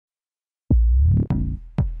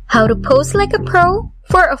How to pose like a pro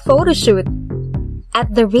for a photo shoot.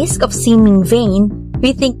 At the risk of seeming vain,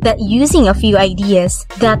 we think that using a few ideas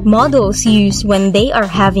that models use when they are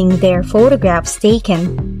having their photographs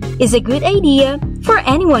taken is a good idea for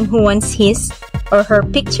anyone who wants his or her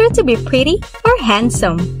picture to be pretty or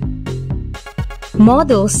handsome.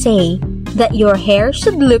 Models say that your hair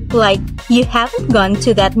should look like you haven't gone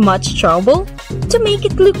to that much trouble to make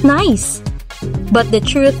it look nice. But the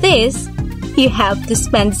truth is, you have to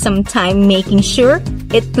spend some time making sure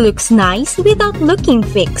it looks nice without looking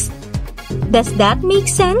fixed. Does that make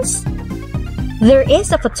sense? There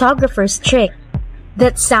is a photographer's trick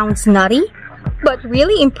that sounds nutty, but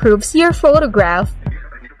really improves your photograph.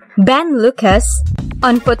 Ben Lucas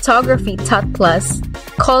on Photography Taught Plus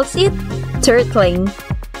calls it turtling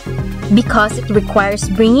because it requires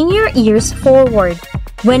bringing your ears forward.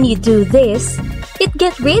 When you do this, it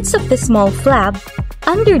gets rid of the small flap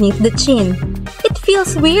underneath the chin. It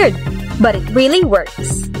feels weird, but it really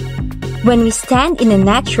works. When we stand in a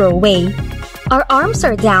natural way, our arms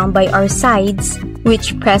are down by our sides,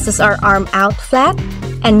 which presses our arm out flat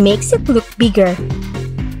and makes it look bigger.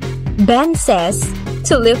 Ben says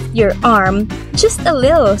to lift your arm just a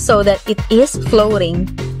little so that it is floating.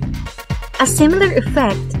 A similar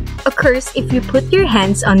effect occurs if you put your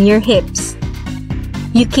hands on your hips.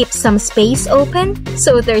 You keep some space open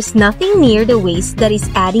so there's nothing near the waist that is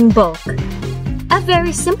adding bulk. A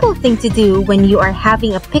very simple thing to do when you are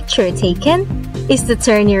having a picture taken is to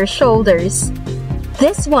turn your shoulders.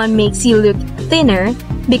 This one makes you look thinner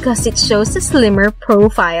because it shows a slimmer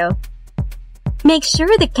profile. Make sure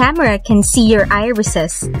the camera can see your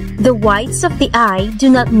irises. The whites of the eye do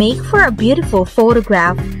not make for a beautiful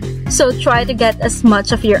photograph, so try to get as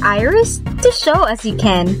much of your iris to show as you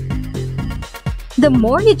can. The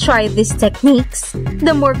more you try these techniques,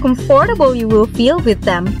 the more comfortable you will feel with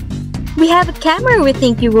them. We have a camera we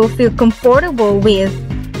think you will feel comfortable with,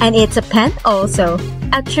 and it's a pen also,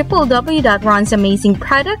 at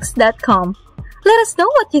www.ronsamazingproducts.com. Let us know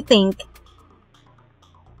what you think.